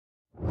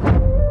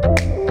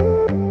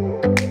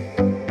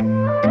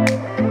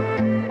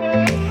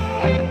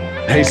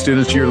Hey,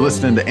 students, you're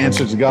listening to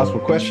Answers to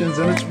Gospel Questions,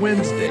 and it's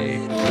Wednesday,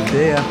 the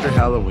day after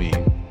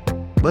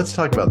Halloween. Let's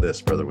talk about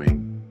this, Brother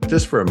Wing,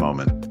 just for a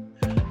moment.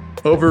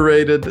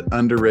 Overrated,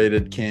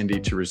 underrated candy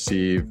to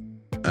receive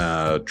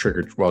while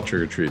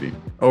trick-or-treating.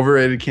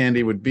 Overrated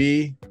candy would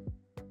be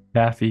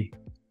Taffy.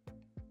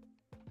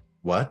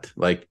 what?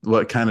 Like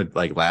what kind of,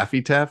 like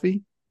Laffy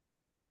Taffy?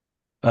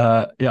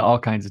 Yeah, all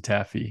kinds of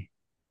taffy.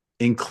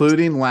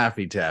 Including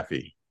Laffy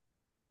Taffy.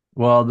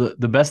 Well,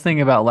 the best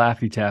thing about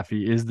Laffy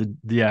Taffy is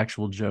the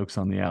actual jokes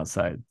on the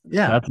outside.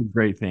 Yeah. That's a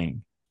great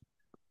thing.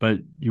 But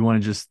you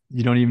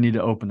don't even need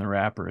to open the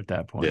wrapper at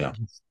that point. Yeah.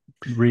 Just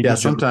read Yeah,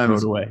 the joke, throw it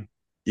sometimes, away.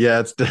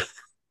 yeah,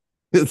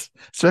 it's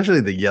especially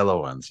the yellow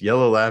ones.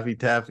 Yellow Laffy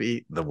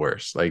Taffy, the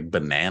worst. Like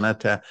banana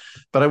taffy.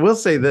 But I will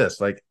say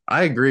this, like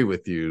I agree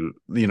with you.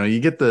 You know,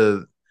 you get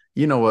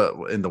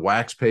what in the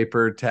wax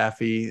paper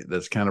taffy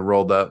that's kind of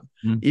rolled up.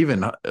 Mm.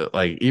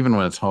 Even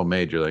when it's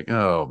homemade, you're like,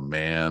 oh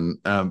man.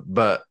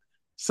 But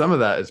some of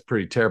that is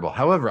pretty terrible.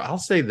 However, I'll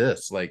say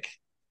this, like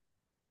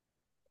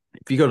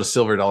if you go to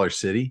Silver Dollar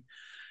City,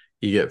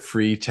 you get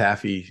free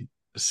taffy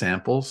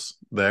samples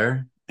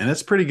there, and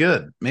it's pretty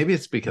good. Maybe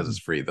it's because it's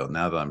free though.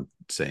 Now that I'm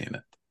saying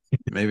it,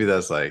 maybe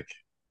that's like,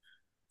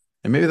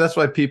 and maybe that's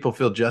why people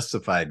feel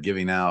justified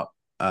giving out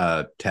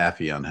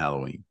taffy on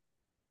Halloween.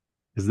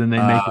 Because then they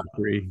make Uh, it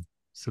free.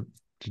 So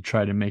to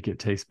try to make it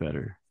taste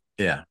better.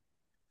 yeah.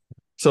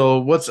 So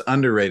what's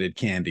underrated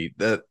candy?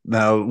 That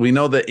now we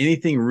know that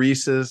anything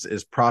Reese's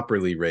is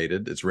properly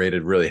rated. It's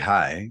rated really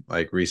high,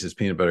 like Reese's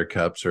peanut butter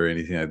cups or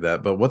anything like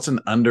that. But what's an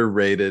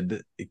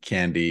underrated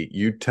candy?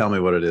 You tell me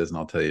what it is, and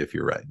I'll tell you if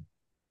you're right.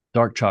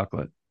 Dark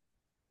chocolate.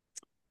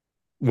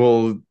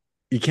 Well,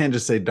 you can't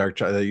just say dark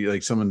chocolate.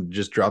 Like someone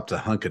just dropped a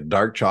hunk of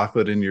dark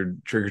chocolate in your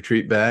trick or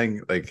treat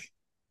bag. Like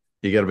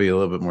you got to be a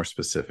little bit more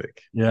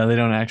specific. Yeah, they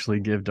don't actually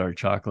give dark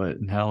chocolate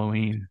in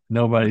Halloween.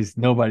 Nobody's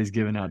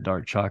giving out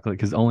dark chocolate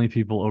because only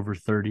people over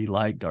 30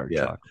 like dark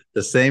Yeah. chocolate.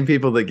 The same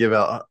people that give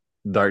out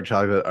dark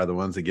chocolate are the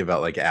ones that give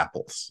out like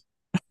apples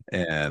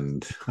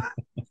and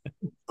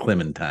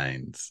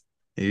clementines.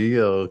 Here you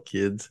go,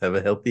 kids. Have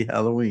a healthy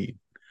Halloween.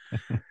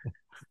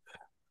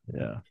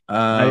 Yeah.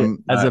 I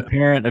Um, as a I,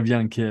 parent of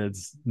young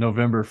kids,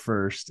 November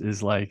 1st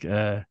is like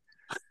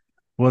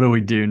what do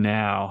we do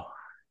now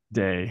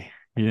day?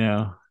 We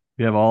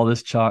have all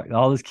this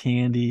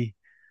candy.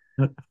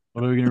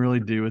 What are we gonna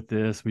really do with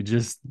this?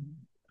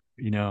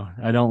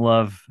 I don't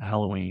love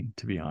Halloween,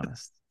 to be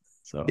honest.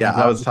 So yeah, I'm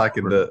glad it's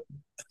over.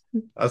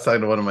 I was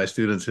talking to one of my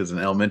students who's an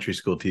elementary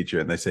school teacher,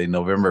 and they say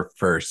November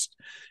 1st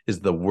is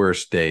the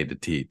worst day to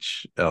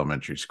teach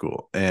elementary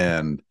school.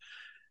 And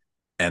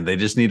they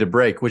just need a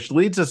break, which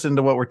leads us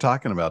into what we're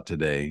talking about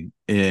today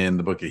in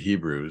the book of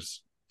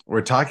Hebrews.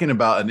 We're talking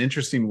about an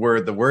interesting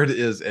word. The word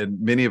is, and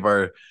many of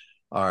our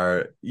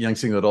young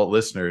single adult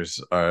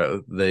listeners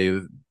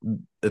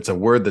it's a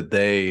word that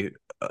they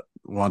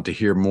want to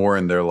hear more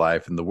in their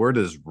life, and the word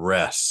is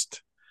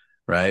rest.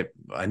 Right?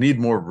 I need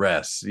more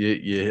rest.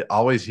 You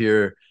always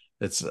hear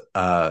it's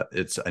I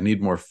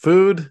need more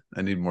food,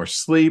 I need more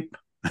sleep,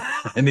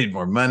 I need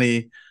more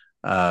money.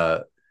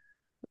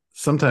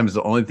 Sometimes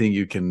the only thing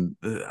you can,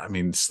 I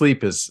mean,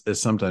 sleep is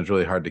sometimes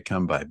really hard to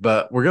come by.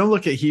 But we're going to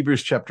look at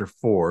Hebrews chapter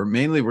 4.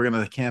 Mainly, we're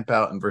going to camp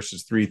out in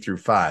verses 3 through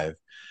 5.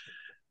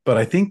 But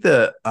I think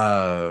that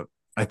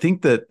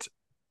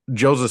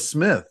Joseph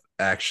Smith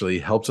actually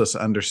helps us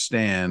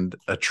understand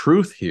a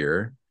truth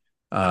here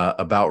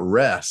about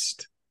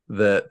rest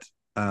that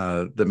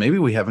maybe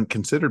we haven't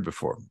considered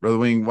before. Brother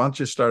Wing, why don't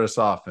you start us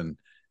off, and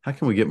how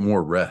can we get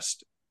more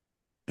rest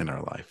in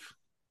our life?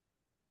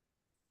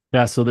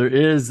 Yeah, so there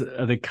is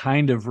the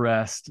kind of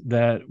rest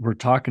that we're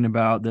talking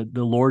about that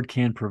the Lord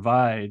can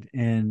provide.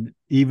 And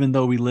even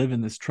though we live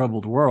in this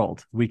troubled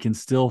world, we can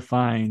still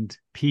find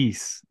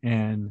peace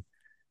and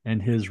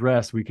his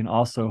rest. We can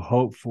also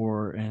hope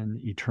for an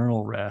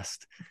eternal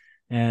rest.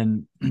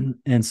 And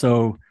and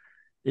so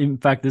in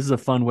fact, this is a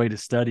fun way to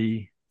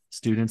study,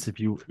 students, if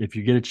you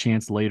get a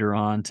chance later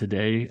on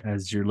today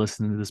as you're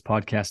listening to this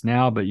podcast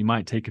now, but you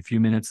might take a few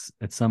minutes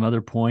at some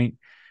other point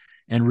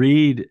and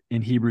read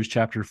in Hebrews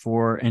chapter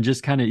 4 and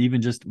just kind of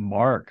even just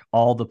mark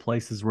all the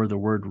places where the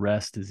word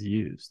rest is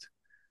used.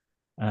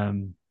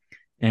 Um,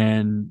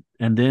 and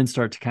then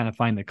start to kind of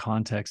find the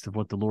context of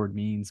what the Lord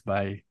means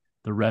by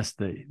the rest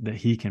that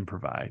he can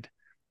provide,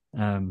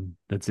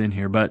 that's in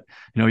here. But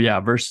yeah,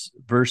 verse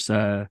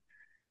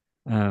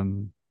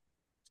um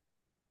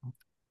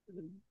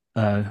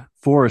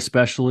 4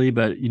 especially,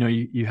 but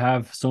you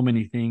have so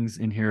many things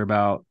in here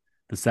about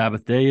the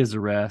Sabbath day as a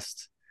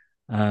rest,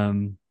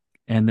 um,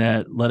 and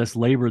that let us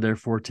labor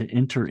therefore to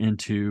enter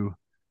into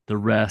the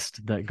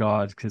rest that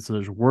God, because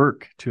there's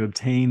work to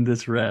obtain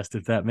this rest,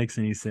 if that makes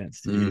any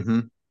sense to you. Mm-hmm.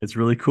 It's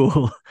really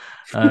cool.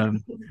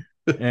 um,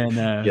 and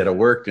You got to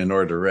work in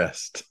order to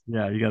rest.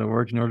 Yeah, you got to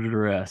work in order to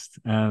rest.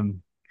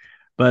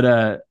 But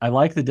I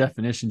like the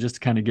definition just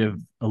to kind of give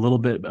a little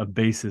bit of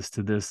basis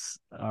to this,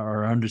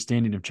 our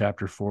understanding of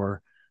chapter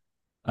 4.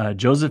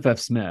 Joseph F.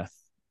 Smith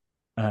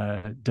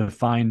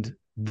defined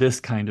this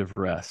kind of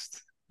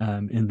rest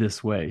in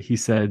this way. He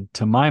said,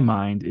 to my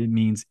mind, it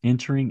means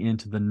entering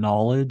into the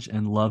knowledge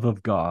and love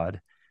of God,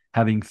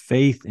 having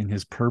faith in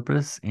his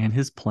purpose and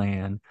his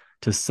plan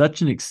to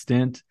such an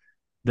extent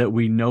that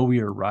we know we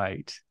are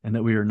right and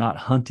that we are not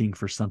hunting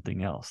for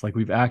something else. Like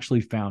we've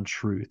actually found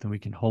truth and we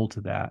can hold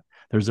to that.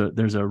 There's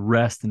a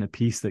rest and a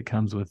peace that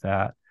comes with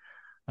that.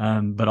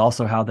 But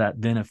also how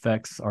that then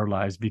affects our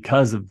lives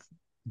because of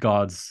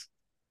God's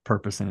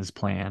purpose and his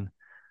plan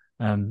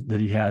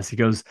that he has. He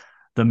goes,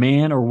 the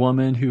man or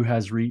woman who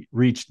has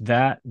reached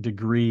that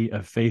degree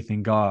of faith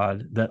in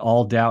God that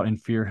all doubt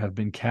and fear have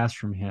been cast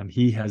from him,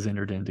 he has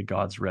entered into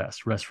God's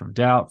rest from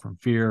doubt, from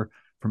fear,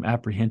 from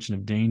apprehension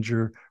of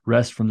danger,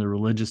 rest from the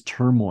religious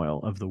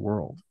turmoil of the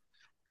world.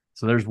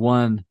 So there's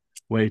one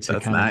way to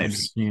kind of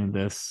understand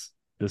this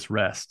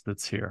rest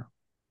that's here.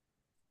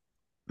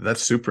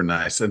 That's super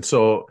nice. And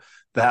so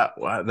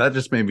that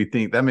just made me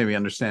think, that made me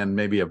understand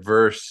maybe a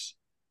verse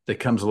that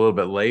comes a little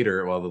bit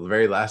later. Well, the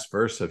very last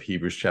verse of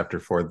Hebrews chapter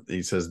 4,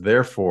 he says,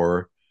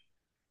 therefore,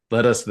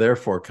 let us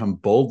therefore come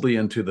boldly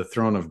into the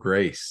throne of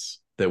grace,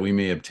 that we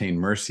may obtain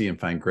mercy and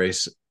find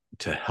grace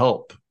to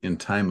help in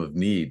time of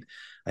need.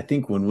 I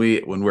think when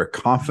we're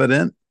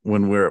confident,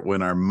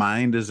 when our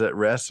mind is at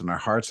rest and our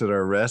heart's at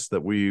our rest,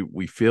 that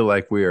we feel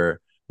like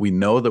we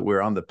know that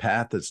we're on the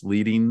path that's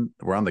leading,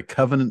 we're on the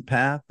covenant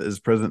path, as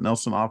President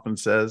Nelson often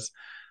says,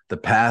 the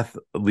path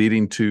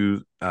leading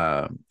to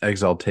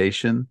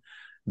exaltation,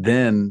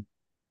 then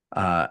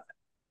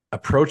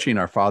approaching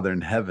our Father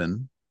in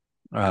heaven,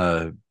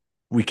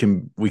 we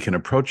can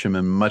approach him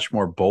in a much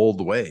more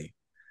bold way,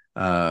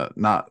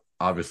 not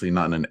obviously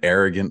not in an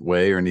arrogant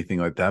way or anything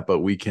like that, but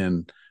we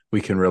can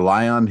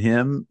rely on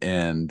him,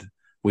 and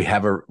we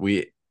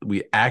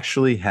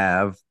actually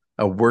have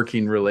a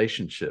working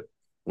relationship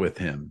with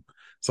him.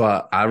 So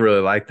I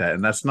really like that.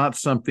 And that's not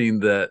something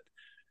that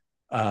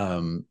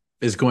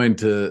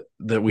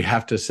that we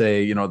have to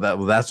say,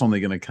 that's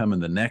only going to come in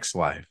the next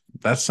life.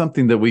 That's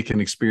something that we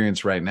can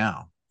experience right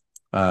now.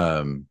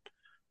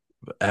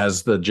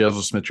 As the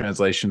Joseph Smith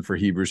translation for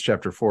Hebrews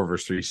chapter 4,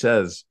 verse 3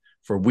 says,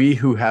 for we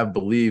who have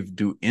believed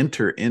do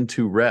enter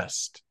into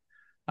rest.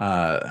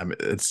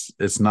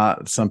 It's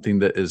not something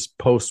that is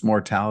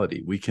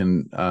post-mortality. We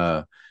can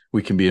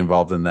be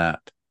involved in that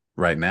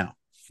right now.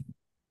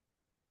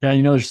 Yeah,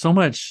 there's so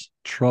much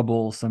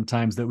trouble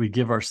sometimes that we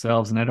give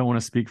ourselves, and I don't want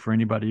to speak for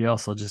anybody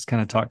else. I'll just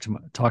kind of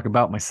talk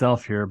about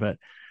myself here. But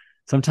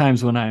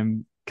sometimes when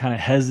I'm kind of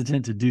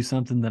hesitant to do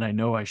something that I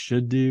know I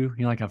should do,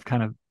 like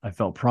I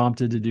felt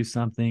prompted to do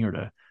something or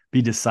to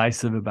be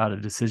decisive about a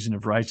decision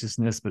of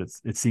righteousness, but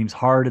it seems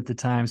hard at the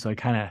time. So I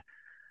kind of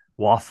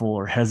waffle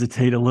or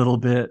hesitate a little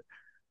bit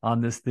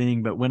on this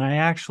thing. But when I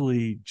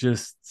actually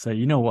just say,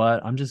 you know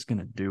what, I'm just going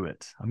to do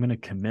it. I'm going to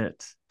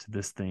commit to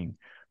this thing.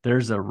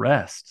 There's a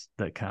rest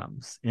that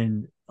comes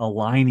in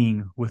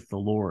aligning with the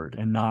Lord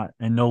and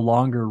no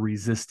longer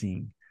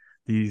resisting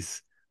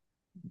these,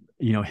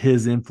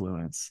 his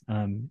influence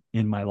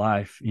in my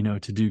life,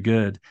 to do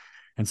good.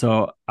 And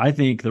so I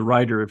think the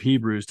writer of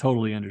Hebrews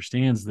totally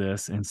understands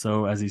this. And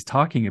so as he's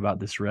talking about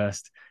this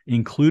rest,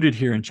 included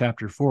here in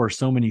chapter 4,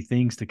 so many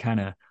things to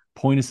kind of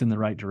point us in the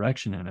right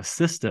direction and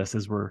assist us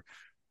as we're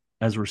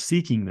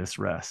seeking this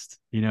rest,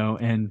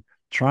 and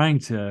trying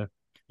to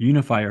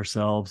unify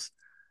ourselves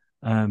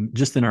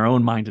just in our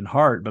own mind and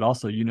heart, but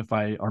also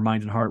unify our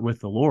mind and heart with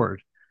the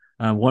Lord.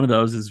 One of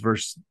those is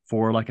verse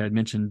 4, like I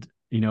mentioned,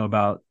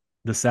 about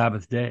the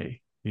Sabbath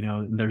day.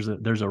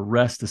 There's a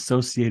rest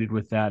associated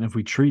with that. And if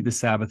we treat the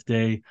Sabbath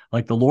day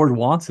like the Lord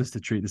wants us to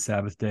treat the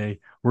Sabbath day,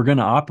 we're going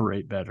to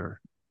operate better.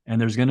 And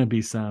there's going to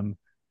be some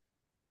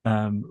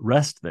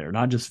rest there,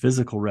 not just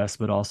physical rest,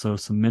 but also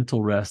some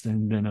mental rest.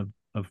 And then of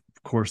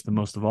course, the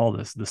most of all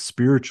this, the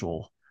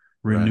spiritual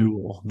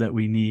renewal that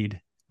we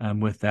need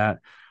with that.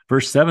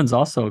 Verse 7 is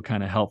also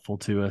kind of helpful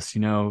to us,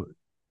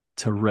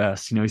 to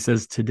rest. He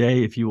says,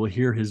 today, if you will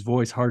hear his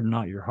voice, harden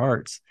not your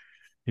hearts,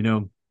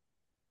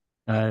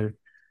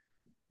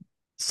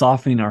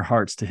 softening our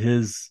hearts to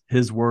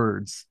his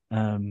words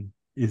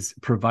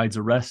provides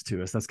a rest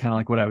to us. That's kind of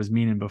like what I was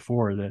meaning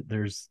before, that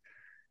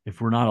if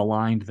we're not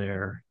aligned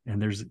there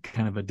and there's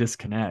kind of a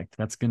disconnect,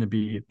 that's going to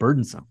be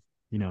burdensome,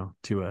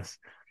 to us.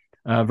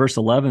 Verse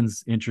 11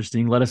 is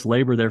interesting. Let us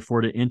labor,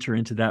 therefore, to enter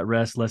into that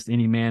rest, lest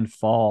any man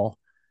fall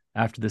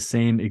after the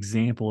same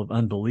example of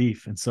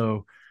unbelief. And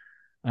so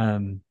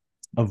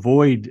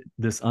avoid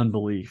this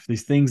unbelief,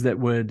 these things that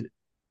would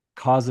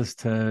cause us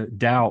to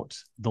doubt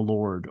the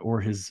Lord or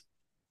his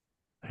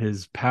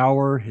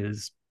power,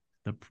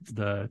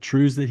 the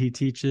truths that he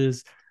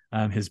teaches,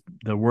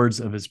 the words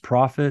of his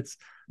prophets,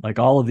 like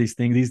all of these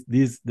things,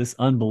 this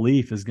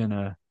unbelief is going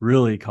to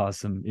really cause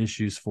some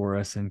issues for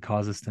us and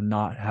cause us to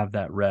not have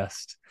that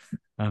rest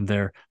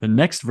there. The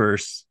next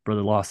verse,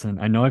 Brother Lawson,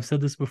 I know I've said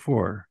this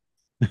before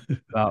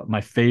about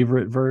my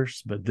favorite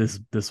verse, but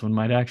this one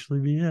might actually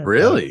be it.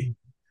 Really?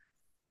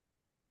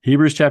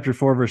 Hebrews chapter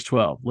 4, verse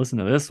 12. Listen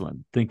to this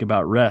one. Think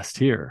about rest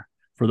here.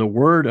 For the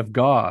word of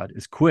God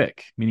is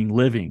quick, meaning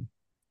living,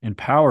 and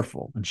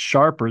powerful, and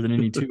sharper than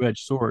any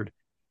two-edged sword,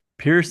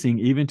 piercing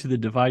even to the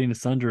dividing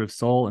asunder of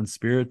soul and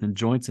spirit and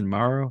joints and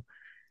marrow,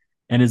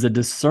 and is a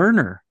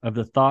discerner of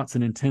the thoughts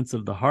and intents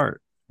of the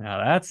heart.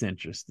 Now that's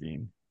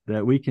interesting,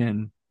 that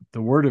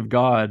the word of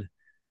God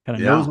kind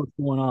of knows what's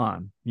going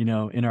on,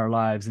 in our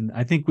lives. And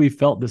I think we've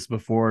felt this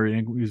before.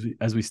 And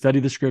as we study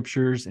the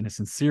scriptures in a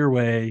sincere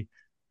way,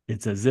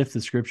 it's as if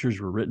the scriptures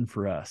were written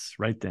for us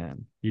right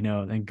then,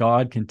 and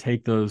God can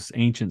take those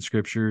ancient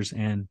scriptures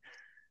and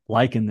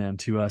liken them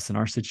to us in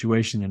our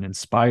situation and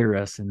inspire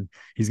us. And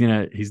he's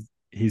going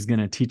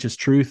to teach us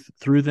truth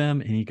through them.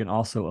 And he can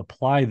also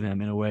apply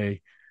them in a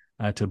way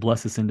to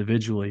bless us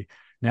individually.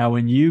 Now,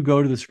 when you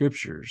go to the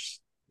scriptures,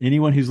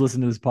 anyone who's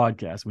listened to this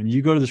podcast, when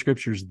you go to the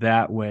scriptures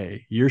that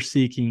way, you're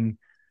seeking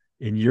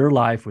in your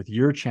life with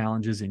your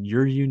challenges, in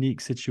your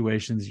unique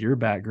situations, your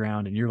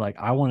background, and you're like,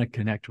 I want to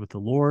connect with the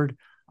Lord.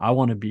 I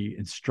want to be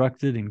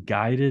instructed and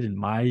guided in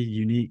my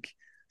unique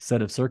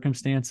set of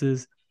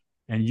circumstances.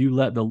 And you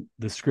let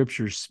the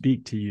scriptures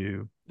speak to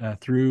you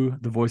through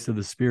the voice of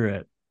the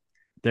Spirit.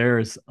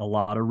 There's a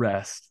lot of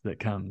rest that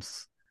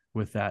comes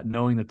with that,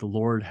 knowing that the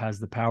Lord has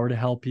the power to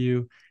help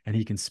you, and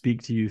he can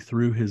speak to you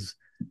through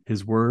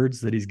his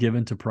words that he's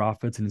given to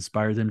prophets and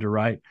inspire them to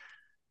write.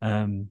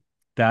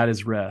 That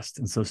is rest.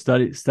 And so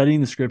studying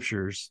the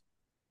scriptures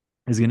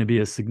is going to be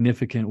a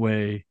significant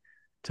way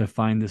to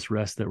find this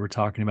rest that we're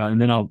talking about.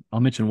 And then I'll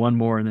mention one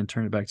more and then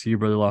turn it back to you,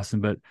 Brother Lawson.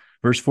 But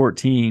verse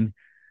 14,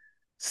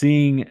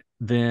 seeing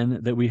then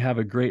that we have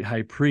a great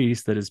high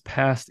priest that is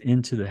passed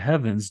into the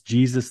heavens,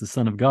 Jesus, the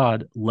Son of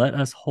God, let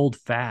us hold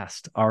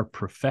fast our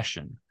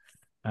profession.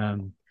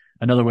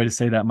 Another way to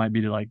say that might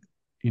be to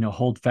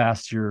hold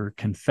fast your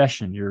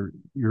confession,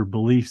 your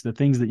beliefs, the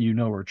things that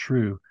are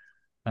true.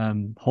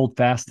 Hold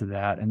fast to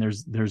that. And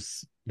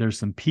there's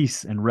some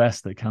peace and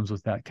rest that comes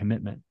with that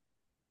commitment.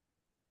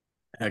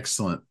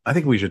 Excellent. I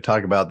think we should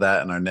talk about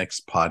that in our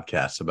next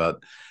podcast,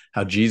 about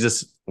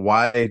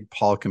why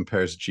Paul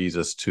compares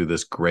Jesus to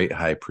this great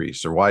high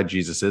priest, or why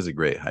Jesus is a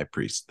great high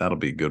priest. That'll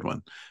be a good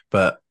one.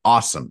 But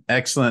awesome.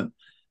 Excellent.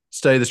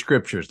 Study the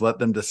scriptures. Let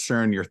them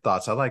discern your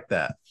thoughts. I like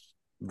that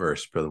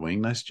verse, Brother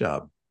Wing. Nice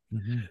job.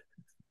 Mm-hmm.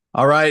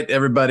 All right,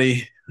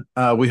 everybody.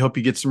 We hope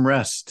you get some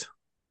rest,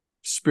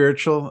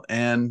 spiritual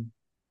and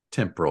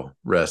temporal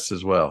rest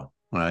as well.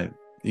 All right.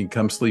 You can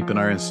come sleep in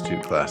our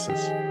institute classes.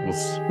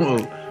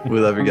 We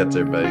love your guts,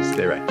 everybody.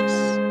 Stay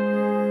righteous.